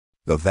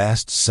The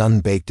vast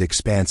sun-baked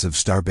expanse of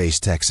Starbase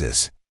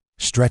Texas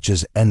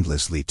stretches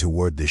endlessly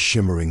toward the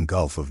shimmering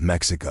Gulf of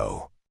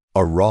Mexico,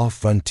 a raw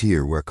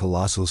frontier where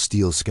colossal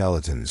steel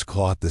skeletons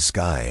claw at the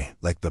sky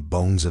like the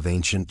bones of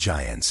ancient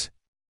giants.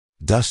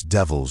 Dust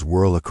devils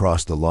whirl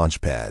across the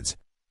launch pads,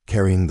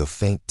 carrying the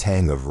faint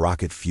tang of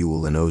rocket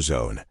fuel and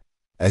ozone,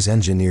 as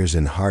engineers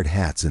in hard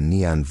hats and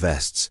neon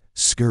vests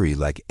scurry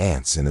like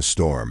ants in a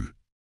storm.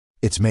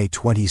 It's May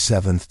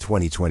 27,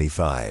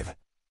 2025,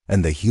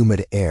 and the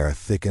humid air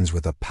thickens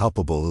with a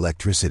palpable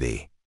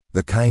electricity,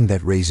 the kind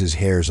that raises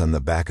hairs on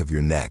the back of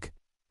your neck,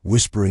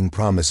 whispering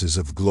promises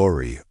of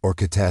glory or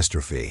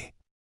catastrophe.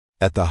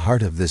 At the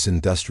heart of this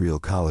industrial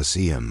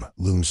coliseum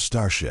looms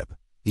Starship,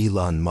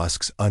 Elon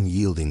Musk's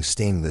unyielding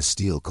stainless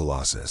steel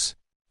colossus,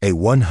 a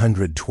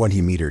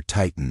 120-meter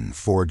titan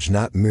forged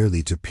not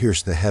merely to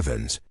pierce the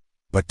heavens,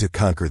 but to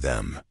conquer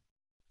them.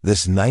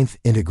 This 9th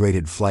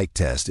integrated flight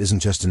test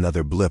isn't just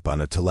another blip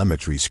on a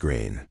telemetry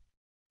screen.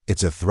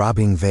 It's a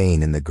throbbing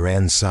vein in the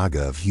grand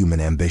saga of human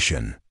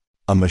ambition,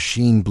 a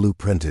machine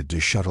blueprinted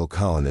to shuttle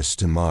colonists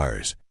to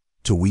Mars,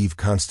 to weave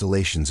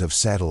constellations of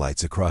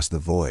satellites across the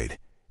void,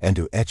 and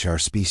to etch our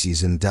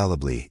species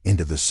indelibly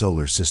into the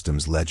solar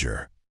system's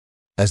ledger.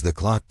 As the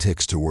clock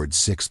ticks towards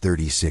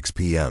 6:36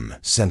 p.m.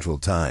 Central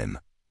Time,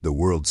 the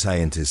world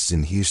scientists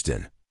in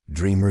Houston,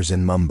 dreamers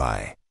in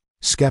Mumbai,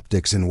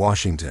 skeptics in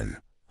Washington,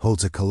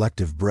 holds a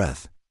collective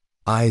breath,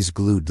 eyes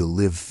glued to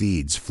live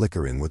feeds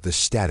flickering with the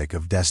static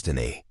of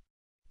destiny.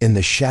 In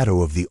the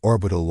shadow of the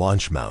orbital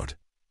launch mount,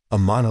 a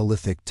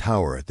monolithic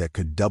tower that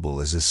could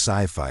double as a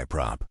sci-fi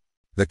prop,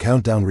 the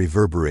countdown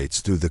reverberates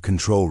through the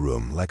control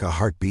room like a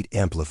heartbeat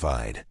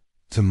amplified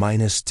to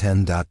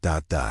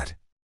 -10.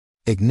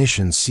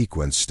 Ignition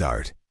sequence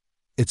start.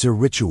 It's a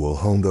ritual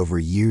honed over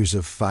years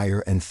of fire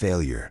and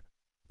failure,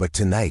 but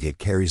tonight it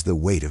carries the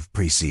weight of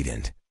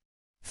precedent.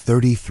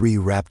 33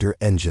 Raptor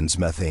engines,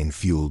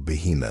 methane-fueled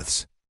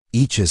behemoths,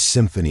 each a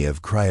symphony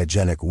of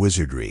cryogenic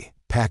wizardry,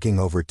 packing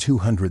over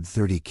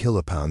 230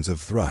 kilopounds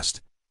of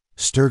thrust,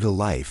 stir to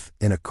life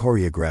in a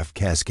choreographed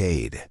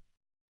cascade.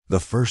 The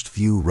first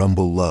few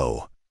rumble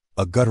low,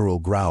 a guttural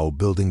growl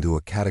building to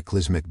a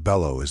cataclysmic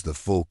bellow as the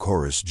full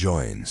chorus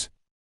joins.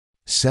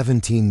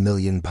 17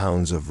 million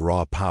pounds of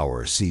raw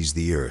power seize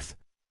the Earth,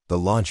 the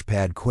launch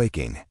pad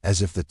quaking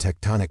as if the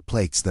tectonic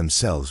plates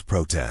themselves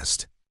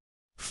protest.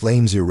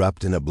 Flames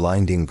erupt in a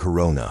blinding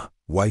corona,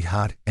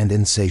 white-hot and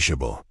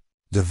insatiable,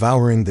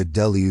 devouring the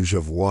deluge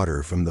of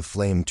water from the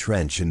flame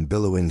trench in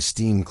billowing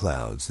steam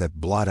clouds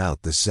that blot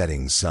out the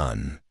setting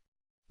sun.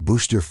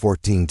 Booster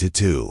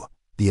 14-2,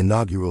 the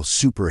inaugural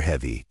Super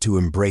Heavy to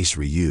embrace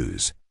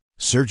reuse,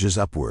 surges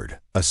upward,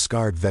 a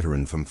scarred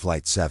veteran from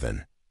Flight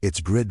 7,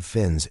 its grid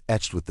fins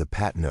etched with the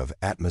patina of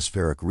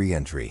atmospheric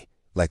re-entry,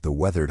 like the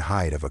weathered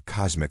hide of a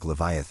cosmic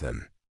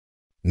leviathan.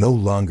 No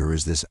longer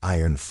is this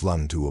iron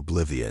flung to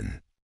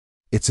oblivion.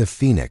 It's a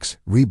phoenix,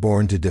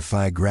 reborn to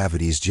defy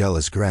gravity's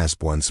jealous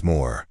grasp once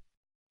more.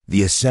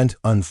 The ascent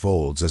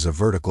unfolds as a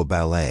vertical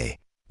ballet,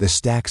 the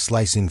stack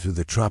slicing through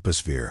the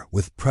troposphere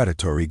with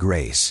predatory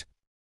grace.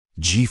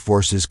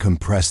 G-forces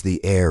compress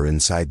the air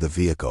inside the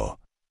vehicle,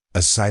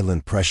 a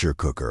silent pressure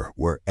cooker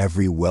where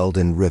every weld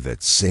and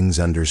rivet sings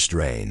under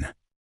strain.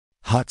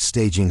 Hot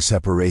staging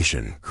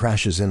separation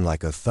crashes in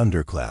like a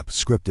thunderclap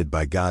scripted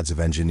by gods of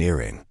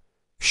engineering.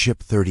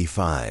 Ship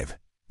 35,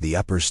 the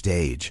upper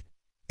stage,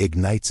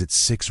 ignites its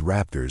 6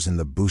 Raptors in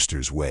the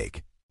booster's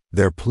wake,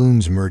 their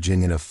plumes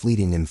merging in a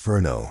fleeting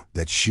inferno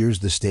that shears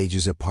the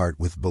stages apart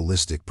with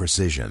ballistic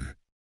precision.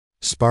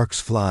 Sparks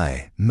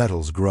fly,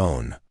 metals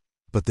groan,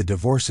 but the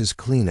divorce is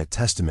clean, a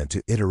testament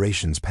to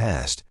iterations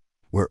past,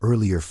 where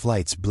earlier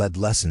flights bled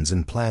lessons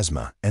in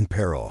plasma and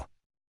peril.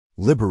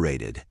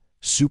 Liberated,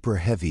 Super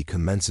Heavy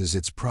commences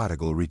its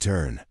prodigal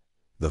return,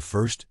 the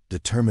first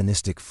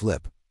deterministic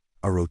flip,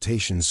 a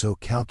rotation so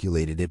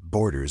calculated it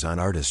borders on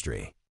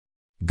artistry.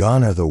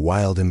 Gone are the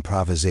wild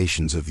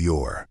improvisations of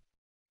yore.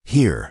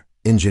 Here,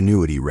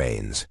 ingenuity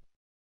reigns.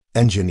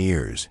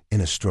 Engineers,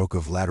 in a stroke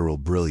of lateral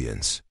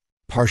brilliance,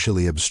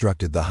 partially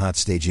obstructed the hot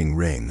staging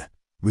ring,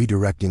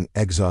 redirecting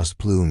exhaust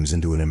plumes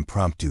into an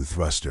impromptu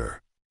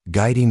thruster,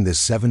 guiding the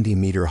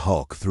 70-meter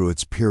hulk through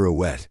its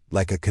pirouette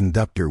like a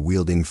conductor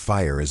wielding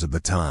fire as a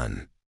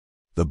baton.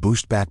 The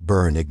boostback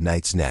burn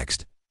ignites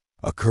next,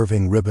 a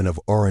curving ribbon of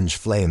orange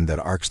flame that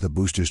arcs the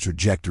booster's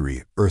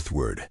trajectory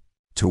earthward,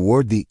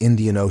 toward the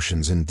Indian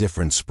Ocean's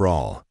indifferent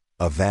sprawl,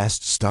 a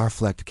vast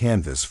star-flecked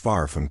canvas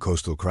far from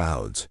coastal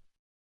crowds.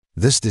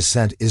 This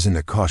descent isn't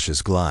a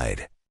cautious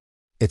glide.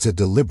 It's a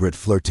deliberate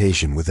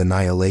flirtation with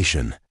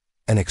annihilation,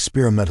 an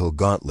experimental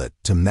gauntlet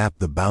to map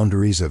the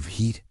boundaries of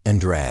heat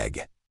and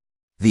drag.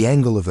 The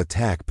angle of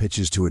attack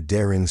pitches to a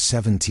daring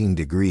 17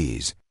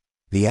 degrees,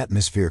 the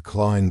atmosphere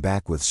clawing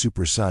back with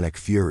supersonic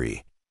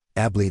fury,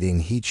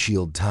 ablating heat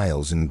shield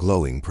tiles in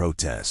glowing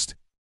protest.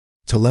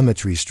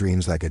 Telemetry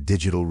streams like a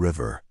digital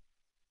river,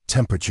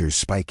 temperatures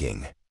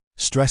spiking,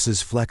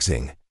 stresses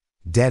flexing,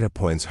 data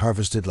points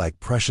harvested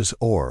like precious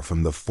ore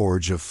from the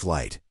forge of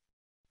flight.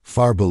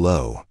 Far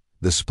below,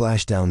 the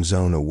splashdown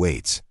zone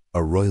awaits,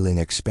 a roiling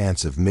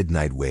expanse of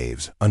midnight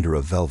waves under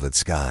a velvet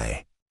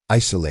sky,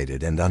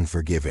 isolated and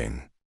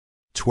unforgiving.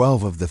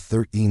 12 of the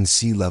 13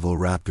 sea-level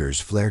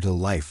Raptors flare to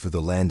life for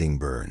the landing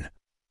burn,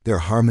 their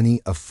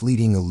harmony a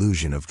fleeting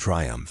illusion of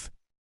triumph.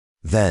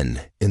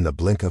 Then, in the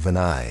blink of an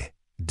eye,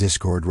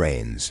 discord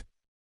reigns.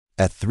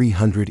 At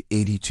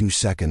 382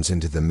 seconds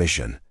into the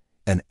mission,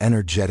 an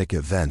energetic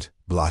event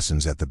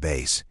blossoms at the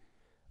base.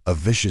 A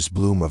vicious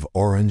bloom of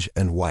orange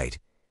and white,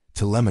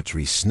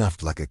 telemetry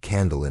snuffed like a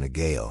candle in a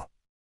gale.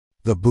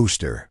 The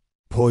booster,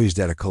 poised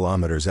at a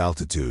kilometer's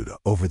altitude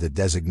over the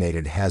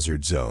designated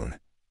hazard zone,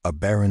 a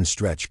barren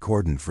stretch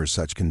cordoned for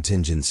such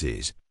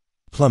contingencies,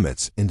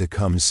 plummets into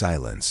calm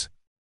silence.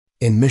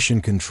 In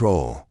mission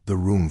control, the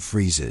room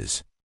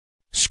freezes.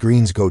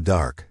 Screens go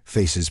dark,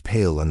 faces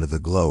pale under the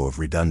glow of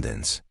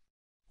redundance.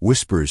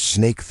 Whispers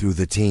snake through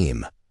the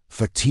team,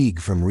 fatigue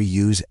from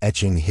reuse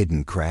etching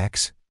hidden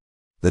cracks.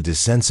 The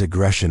descent's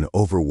aggression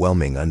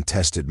overwhelming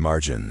untested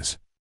margins.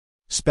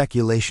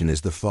 Speculation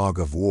is the fog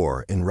of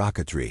war in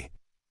rocketry,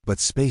 but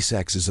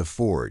SpaceX is a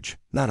forge,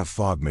 not a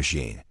fog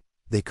machine.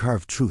 They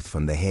carve truth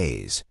from the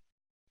haze.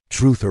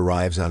 Truth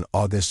arrives on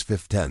August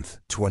 15,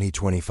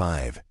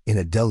 2025, in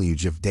a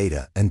deluge of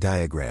data and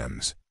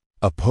diagrams.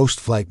 A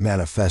post-flight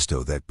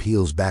manifesto that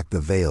peels back the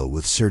veil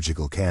with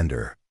surgical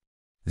candor.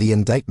 The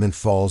indictment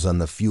falls on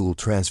the fuel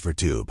transfer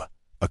tube,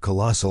 a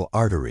colossal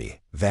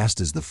artery,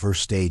 vast as the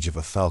first stage of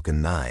a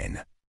Falcon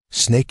 9,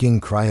 snaking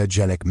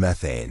cryogenic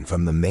methane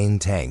from the main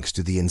tanks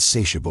to the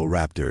insatiable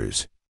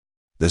Raptors.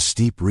 The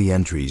steep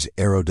re-entry's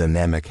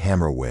aerodynamic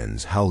hammer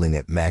winds howling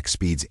at max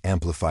speeds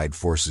amplified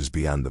forces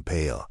beyond the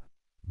pale,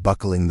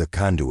 buckling the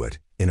conduit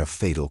in a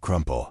fatal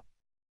crumple.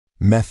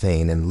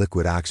 Methane and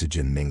liquid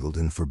oxygen mingled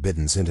in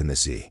forbidden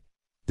intimacy,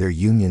 their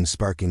union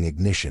sparking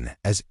ignition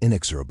as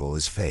inexorable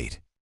as fate.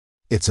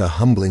 It's a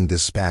humbling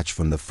dispatch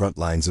from the front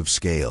lines of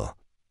scale.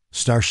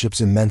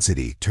 Starship's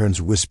immensity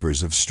turns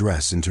whispers of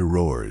stress into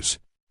roars,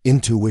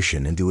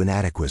 intuition into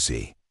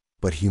inadequacy,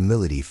 but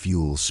humility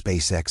fuels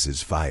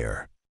SpaceX's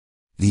fire.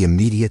 The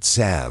immediate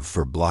salve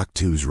for Block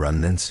 2's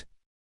remnants?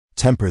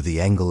 Temper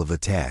the angle of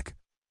attack,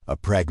 a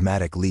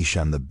pragmatic leash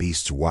on the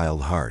beast's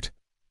wild heart,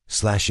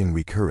 slashing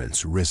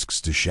recurrence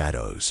risks to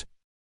shadows.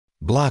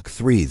 Block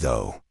 3,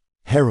 though,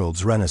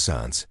 heralds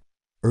renaissance.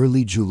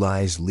 Early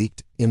July's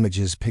leaked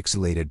images,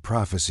 pixelated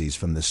prophecies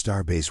from the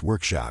Starbase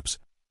workshops,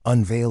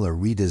 unveil a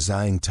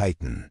redesigned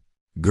Titan,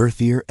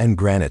 girthier and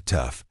granite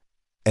tough,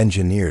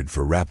 engineered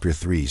for Raptor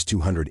 3's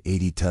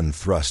 280-ton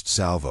thrust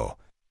salvo,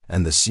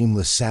 and the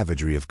seamless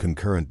savagery of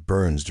concurrent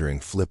burns during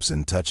flips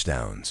and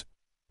touchdowns.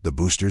 The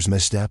booster's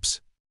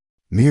missteps?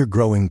 Mere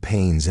growing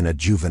pains in a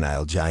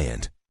juvenile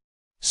giant.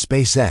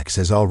 SpaceX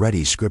has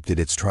already scripted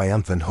its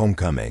triumphant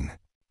homecoming,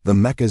 the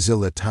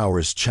Mechazilla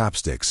towers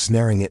chopsticks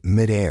snaring it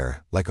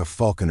mid-air like a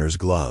falconer's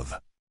glove.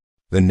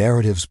 The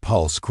narrative's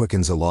pulse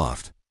quickens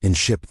aloft, in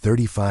Ship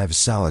 35's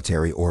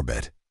solitary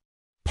orbit.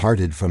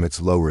 Parted from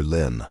its lower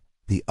limb,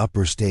 the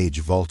upper stage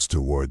vaults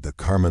toward the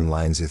Kármán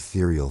line's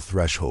ethereal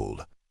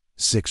threshold,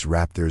 6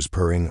 Raptors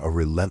purring a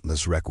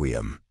relentless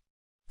requiem.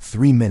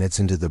 3 minutes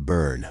into the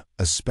burn,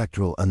 a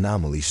spectral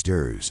anomaly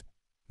stirs.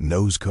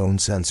 Nose cone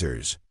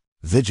sensors,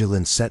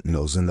 vigilant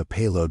sentinels in the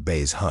payload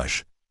bay's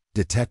hush,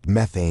 detect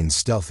methane's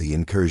stealthy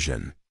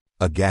incursion,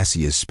 a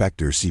gaseous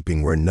specter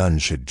seeping where none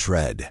should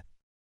tread.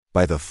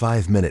 By the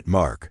 5-minute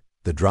mark,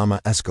 the drama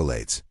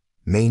escalates.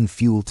 Main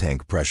fuel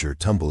tank pressure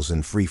tumbles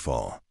in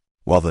freefall,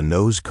 while the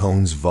nose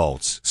cones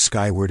vaults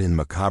skyward in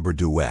macabre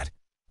duet,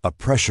 a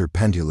pressure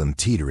pendulum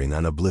teetering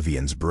on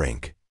oblivion's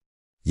brink.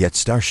 Yet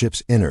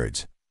Starship's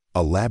innards,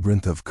 a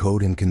labyrinth of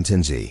code and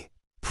contingency,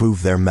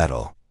 prove their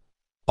mettle.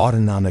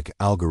 Autonomic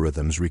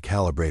algorithms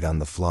recalibrate on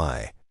the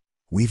fly,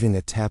 weaving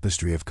a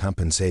tapestry of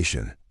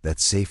compensation that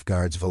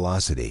safeguards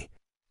velocity,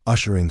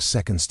 ushering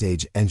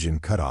second-stage engine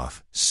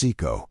cutoff,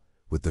 SECO,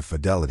 with the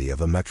fidelity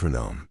of a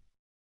metronome.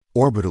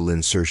 Orbital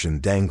insertion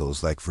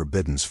dangles like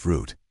forbidden's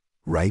fruit,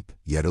 ripe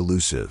yet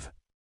elusive.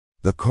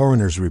 The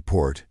coroner's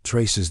report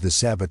traces the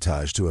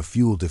sabotage to a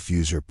fuel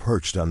diffuser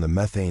perched on the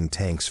methane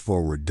tank's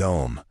forward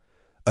dome,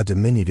 a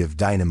diminutive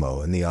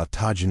dynamo in the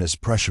autogenous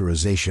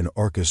pressurization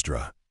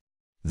orchestra.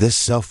 This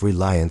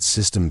self-reliant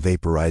system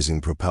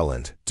vaporizing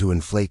propellant to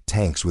inflate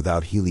tanks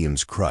without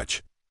helium's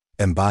crutch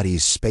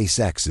embodies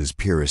SpaceX's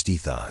purest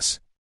ethos.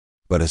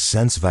 But a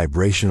sense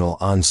vibrational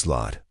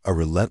onslaught, a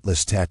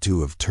relentless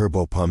tattoo of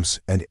turbopumps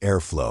and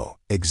airflow,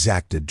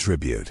 exacted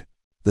tribute.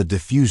 The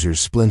diffuser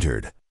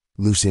splintered,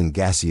 loosing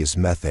gaseous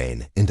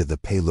methane into the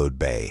payload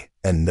bay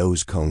and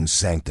nose cone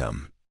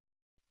sanctum.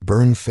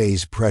 Burn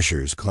phase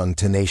pressures clung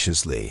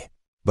tenaciously,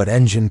 but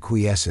engine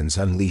quiescence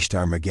unleashed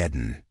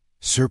Armageddon.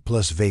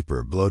 Surplus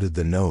vapor bloated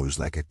the nose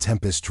like a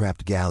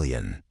tempest-trapped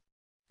galleon.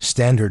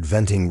 Standard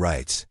venting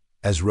rights,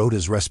 as rote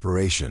as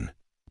respiration,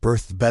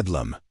 birthed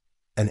bedlam,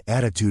 an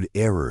attitude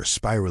error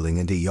spiraling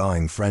into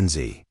yawing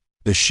frenzy,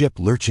 the ship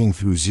lurching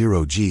through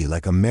zero-G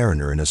like a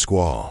mariner in a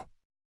squall.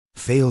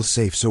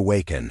 Fail-safes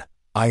awaken,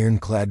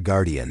 ironclad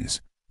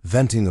guardians,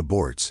 venting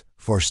aborts,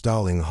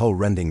 forestalling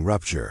hull-rending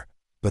rupture,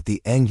 but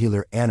the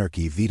angular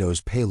anarchy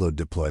vetoes payload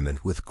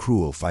deployment with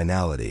cruel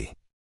finality.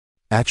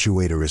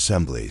 Actuator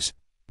assemblies,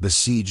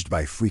 besieged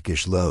by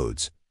freakish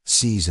loads,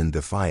 seize in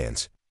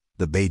defiance,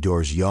 the bay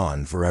doors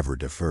yawn forever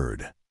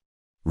deferred.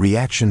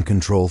 Reaction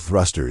control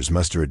thrusters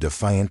muster a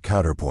defiant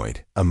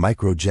counterpoint, a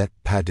microjet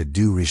pas de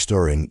deux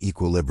restoring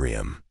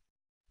equilibrium.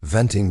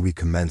 Venting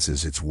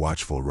recommences its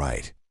watchful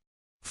rite.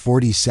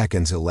 40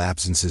 seconds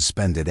elapse in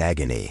suspended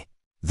agony.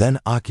 Then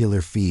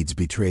ocular feeds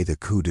betray the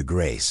coup de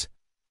grace.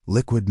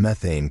 Liquid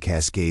methane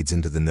cascades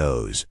into the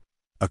nose,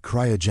 a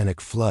cryogenic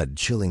flood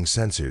chilling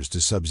sensors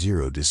to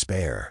sub-zero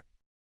despair.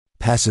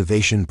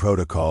 Passivation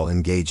protocol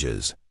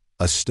engages,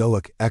 a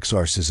stoic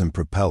exorcism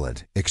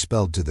propellant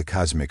expelled to the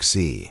cosmic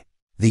sea.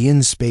 The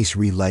in-space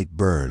relight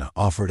burn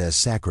offered as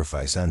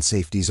sacrifice on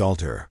safety's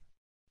altar.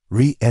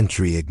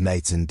 Re-entry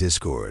ignites in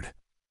discord.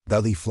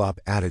 Belly flop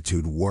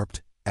attitude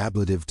warped,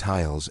 ablative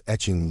tiles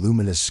etching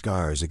luminous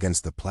scars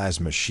against the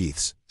plasma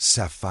sheath's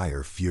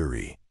sapphire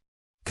fury.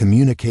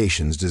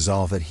 Communications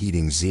dissolve at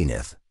heating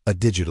zenith, a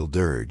digital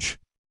dirge.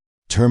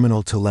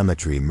 Terminal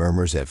telemetry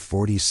murmurs at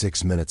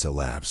 46 minutes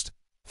elapsed,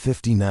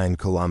 59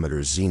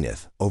 kilometers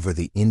zenith over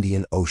the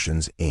Indian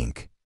Ocean's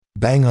ink.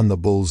 Bang on the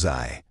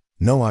bullseye,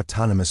 no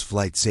autonomous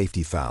flight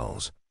safety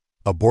fouls,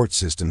 abort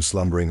system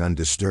slumbering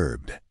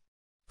undisturbed.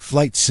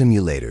 Flight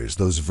simulators,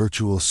 those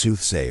virtual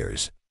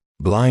soothsayers,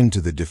 blind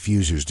to the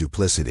diffuser's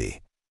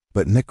duplicity,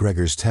 but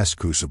McGregor's test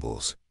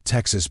crucibles,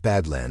 Texas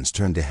Badlands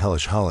turned to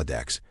hellish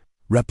holodecks,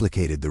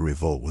 replicated the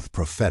revolt with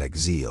prophetic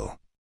zeal.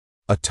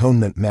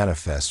 Atonement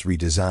manifests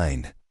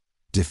redesigned,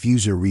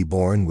 diffuser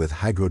reborn with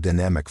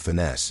hydrodynamic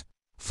finesse,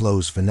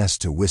 flows finesse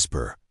to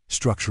whisper,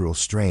 structural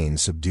strain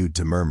subdued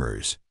to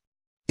murmurs.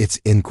 Its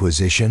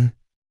inquisition?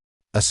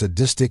 A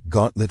sadistic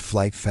gauntlet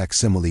flight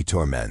facsimile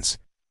torments,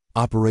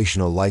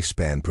 operational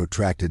lifespan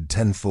protracted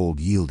tenfold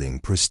yielding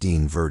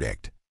pristine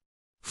verdict.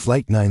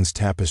 Flight 9's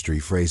tapestry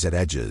frays at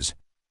edges,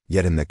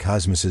 yet in the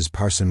cosmos's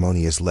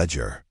parsimonious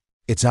ledger,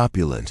 it's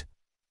opulent,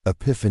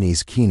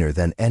 epiphanies keener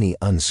than any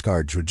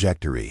unscarred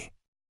trajectory.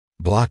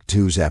 Block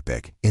 2's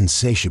epic,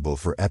 insatiable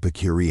for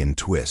Epicurean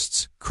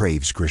twists,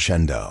 craves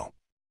crescendo.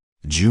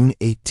 June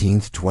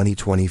 18,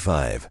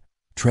 2025,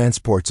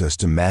 transports us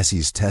to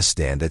Massey's test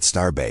stand at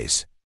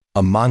Starbase,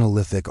 a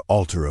monolithic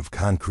altar of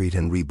concrete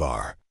and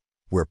rebar,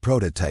 where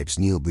prototypes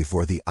kneel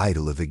before the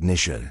idol of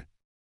ignition.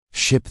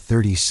 Ship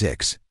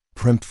 36,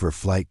 primed for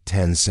Flight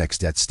 10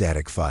 sextet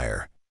static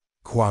fire,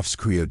 quaffs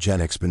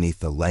cryogenics beneath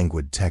the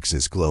languid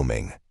Texas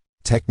gloaming.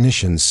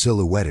 Technicians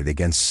silhouetted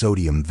against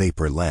sodium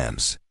vapor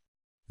lamps.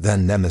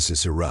 Then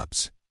Nemesis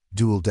erupts,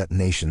 dual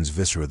detonations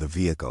viscera the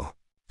vehicle,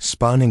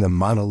 spawning a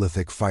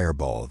monolithic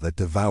fireball that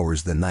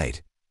devours the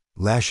night,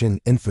 lashing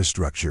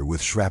infrastructure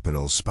with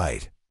shrapnel's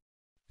spite.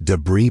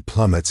 Debris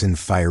plummets in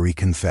fiery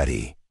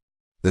confetti.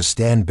 The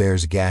stand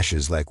bears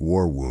gashes like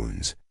war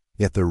wounds,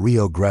 yet the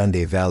Rio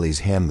Grande Valley's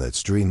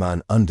hamlets dream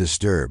on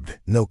undisturbed,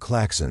 no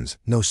claxons,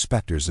 no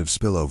specters of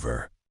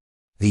spillover.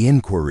 The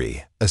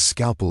inquiry, a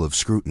scalpel of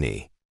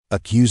scrutiny,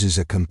 accuses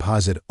a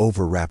composite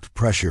overwrapped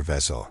pressure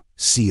vessel,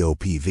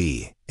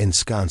 COPV,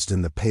 ensconced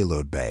in the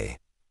payload bay.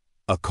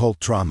 Occult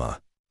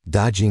trauma,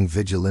 dodging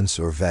vigilance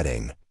or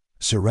vetting,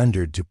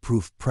 surrendered to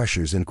proof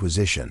pressure's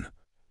inquisition,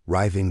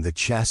 riving the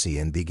chassis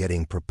and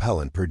begetting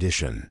propellant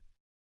perdition.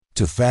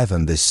 To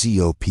fathom the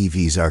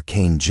COPV's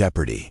arcane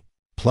jeopardy,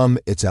 plumb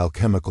its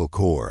alchemical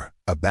core,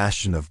 a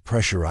bastion of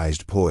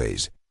pressurized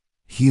poise,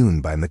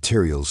 hewn by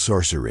material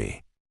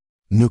sorcery.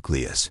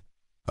 Nucleus,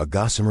 a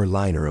gossamer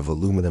liner of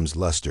aluminum's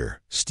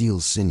luster,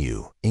 steel's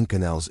sinew,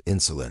 Inconel's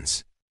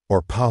insolence,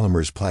 or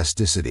polymer's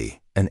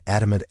plasticity, an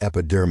adamant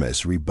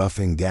epidermis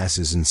rebuffing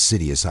gas's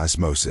insidious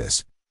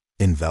osmosis,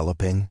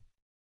 enveloping.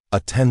 A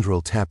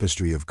tendril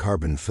tapestry of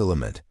carbon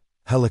filament,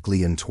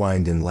 helically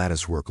entwined in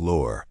latticework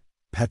lore,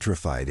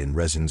 petrified in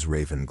resin's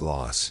raven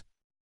gloss.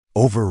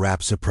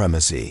 Overwrap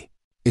supremacy.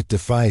 It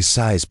defies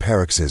size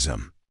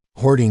paroxysm,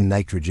 hoarding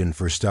nitrogen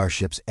for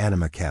Starship's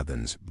anima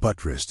cabins,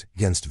 buttressed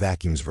against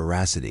vacuum's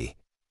veracity.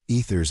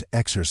 Ethers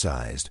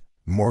exorcised,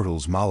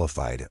 mortals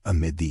mollified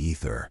amid the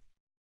ether.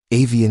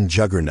 Avian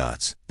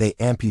juggernauts, they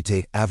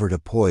amputate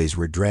averta poise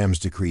where drams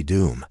decree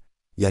doom,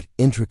 yet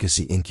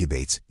intricacy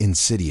incubates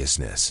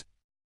insidiousness.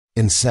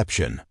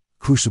 Inception,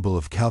 crucible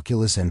of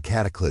calculus and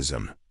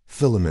cataclysm,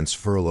 filaments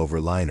furl over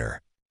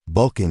liner,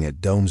 bulking at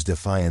dome's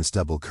defiance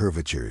double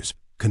curvatures,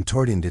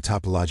 contorting to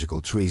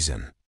topological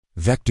treason.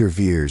 Vector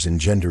veers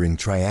engendering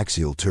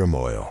triaxial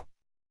turmoil.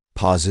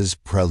 Pauses,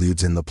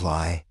 preludes in the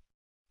ply.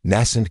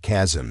 Nascent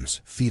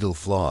chasms, fetal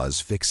flaws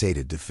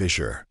fixated to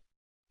fissure.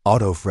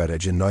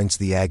 Autofrettage anoints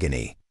the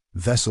agony,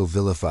 vessel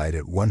vilified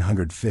at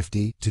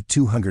 150 to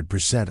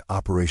 200%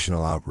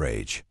 operational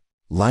outrage.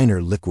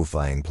 Liner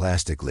liquefying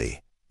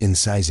plastically,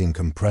 incising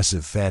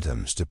compressive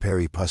phantoms to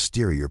parry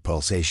posterior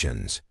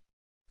pulsations.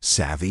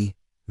 Savvy?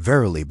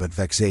 Verily but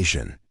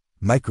vexation.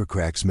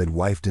 Microcracks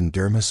midwifed in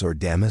dermis or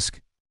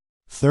damask?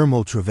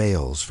 Thermal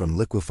travails from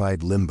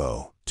liquefied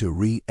limbo to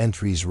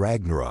re-entry's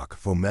Ragnarok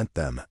foment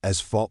them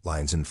as fault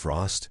lines in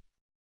frost?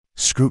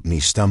 Scrutiny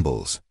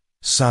stumbles,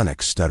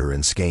 sonic stutter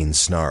and skein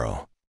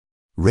snarl.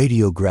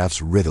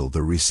 Radiographs riddle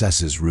the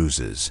recesses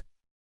ruses.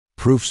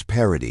 Proofs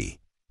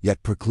parody,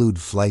 yet preclude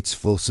flight's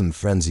fulsome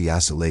frenzy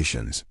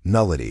oscillations,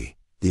 nullity,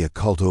 the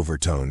occult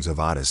overtones of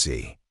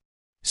Odyssey.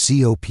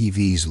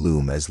 COPVs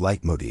loom as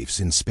leitmotifs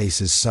in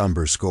space's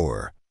somber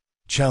score.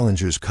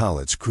 Challenger's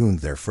collets crooned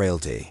their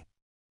frailty.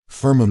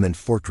 Firmament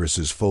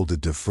fortresses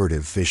folded to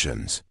furtive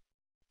fissions.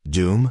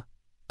 Doom?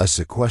 A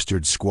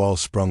sequestered squall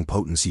sprung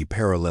potency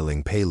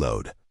paralleling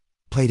payload,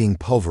 plating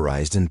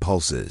pulverized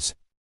impulses.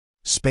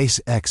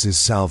 SpaceX's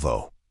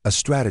salvo, a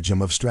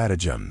stratagem of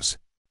stratagems.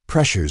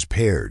 Pressures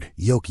paired,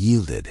 yoke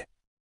yielded.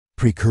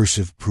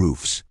 Precursive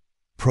proofs,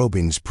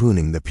 probings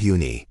pruning the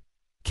puny.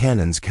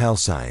 Cannons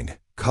calcined,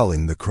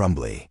 culling the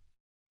crumbly.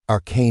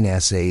 Arcane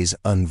assays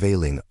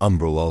unveiling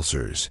umbral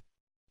ulcers.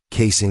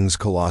 Casings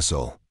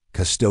colossal,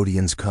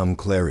 custodians come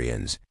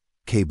clarions,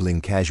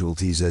 cabling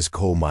casualties as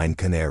coal mine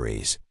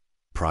canaries.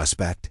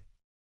 Prospect?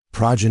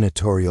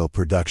 Progenitorial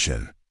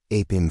production,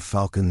 aping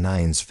Falcon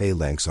 9's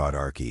phalanx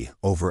autarky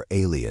over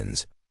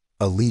aliens,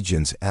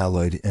 allegiance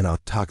alloyed in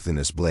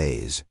autochthonous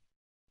blaze.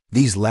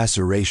 These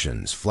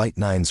lacerations, Flight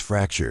 9's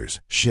fractures,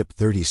 Ship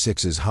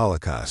 36's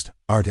holocaust,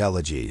 aren't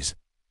elegies,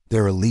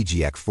 they're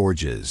elegiac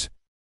forges.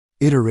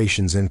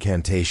 Iteration's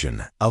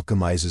incantation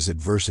alchemizes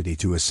adversity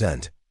to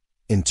ascent.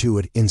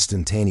 Intuit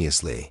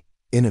instantaneously,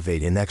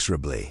 innovate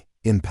inexorably,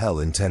 impel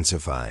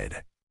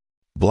intensified.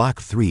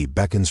 Block 3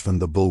 beckons from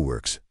the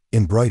bulwarks,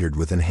 embroidered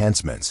with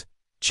enhancements,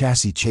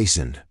 chassis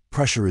chastened,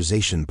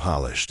 pressurization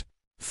polished.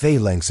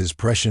 Phalanx's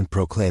prescient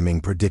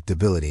proclaiming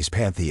predictability's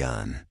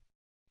pantheon.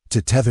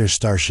 To tether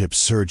Starship's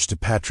surge to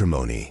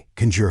patrimony,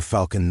 conjure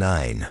Falcon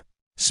 9,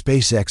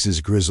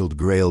 SpaceX's grizzled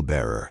grail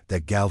bearer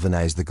that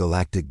galvanized the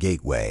galactic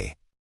gateway.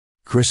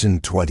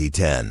 Christened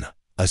 2010,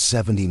 a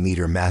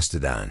 70-meter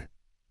mastodon,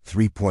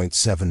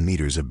 3.7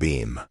 meters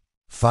abeam,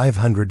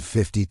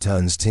 550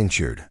 tons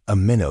tinctured, a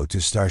minnow to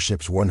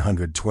Starship's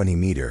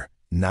 120-meter,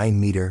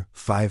 9-meter,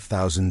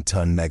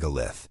 5,000-ton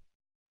megalith.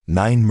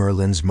 9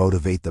 Merlins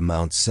motivate the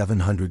Mount's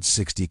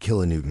 760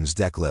 kilonewtons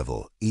deck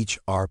level, each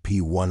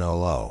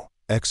RP-100,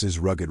 X's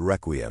rugged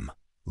requiem,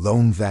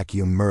 lone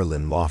vacuum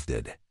Merlin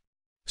lofted.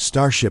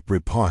 Starship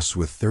riposts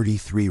with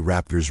 33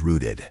 Raptors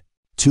rooted,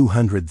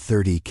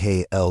 230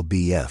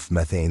 KLBF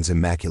methane's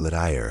immaculate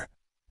ire,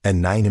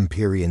 and 9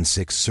 Empyrean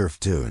 6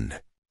 surf-tuned,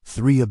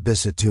 3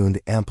 Abyssa-tuned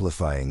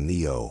amplifying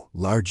Neo,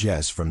 large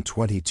S from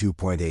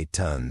 22.8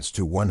 tons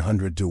to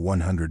 100 to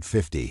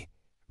 150,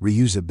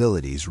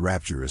 reusability's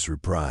rapturous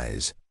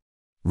reprise.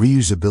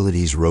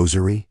 Reusability's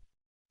rosary?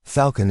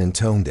 Falcon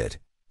intoned it,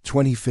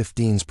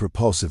 2015's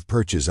propulsive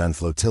perches on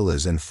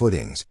flotillas and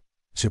footings,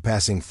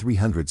 surpassing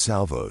 300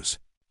 salvos.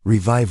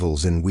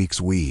 Revivals in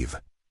weeks weave,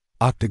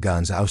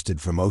 octagons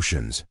ousted from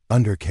oceans,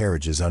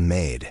 undercarriages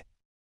unmade.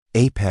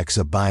 Apex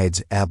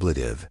abides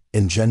ablative,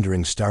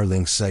 engendering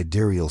Starlink's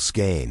sidereal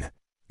skein,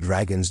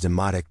 Dragon's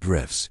demotic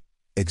drifts,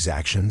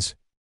 exactions?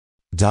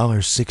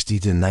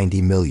 $60 to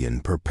 $90 million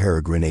per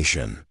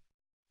peregrination.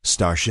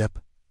 Starship?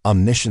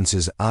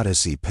 Omniscience's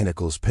Odyssey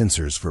pinnacles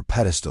pincers for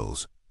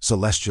pedestals,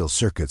 celestial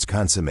circuits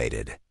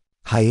consummated.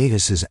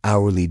 Hiatus's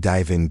hourly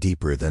diving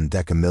deeper than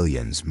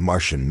Decamillion's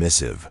Martian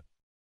missive.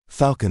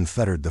 Falcon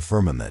fettered the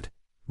firmament,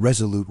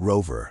 resolute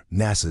rover,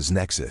 NASA's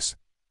nexus.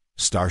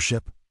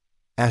 Starship?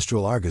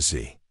 Astral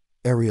argosy,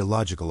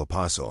 areological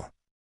apostle.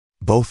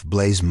 Both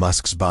blaze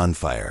Musk's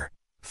bonfire,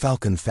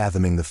 Falcon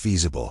fathoming the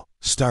feasible,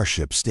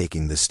 Starship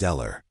staking the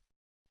stellar.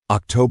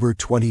 October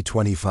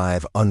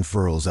 2025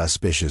 unfurls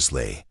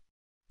auspiciously.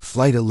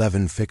 Flight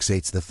 11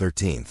 fixates the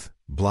 13th,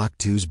 Block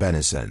 2's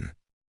benison.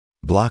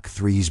 Block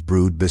 3's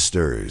brood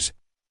bestirs,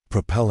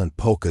 propellant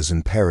polkas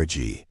and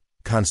perigee,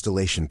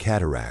 constellation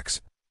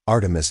cataracts,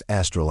 Artemis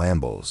astral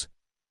ambles.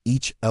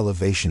 Each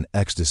elevation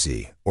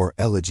ecstasy or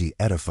elegy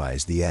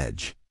edifies the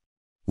edge.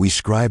 We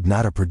scribe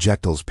not a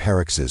projectile's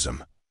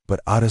paroxysm, but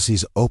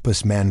Odyssey's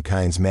opus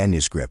mankind's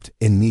manuscript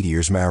in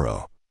meteor's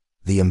marrow.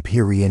 The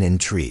Empyrean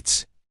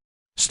entreats.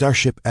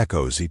 Starship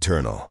echoes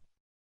eternal.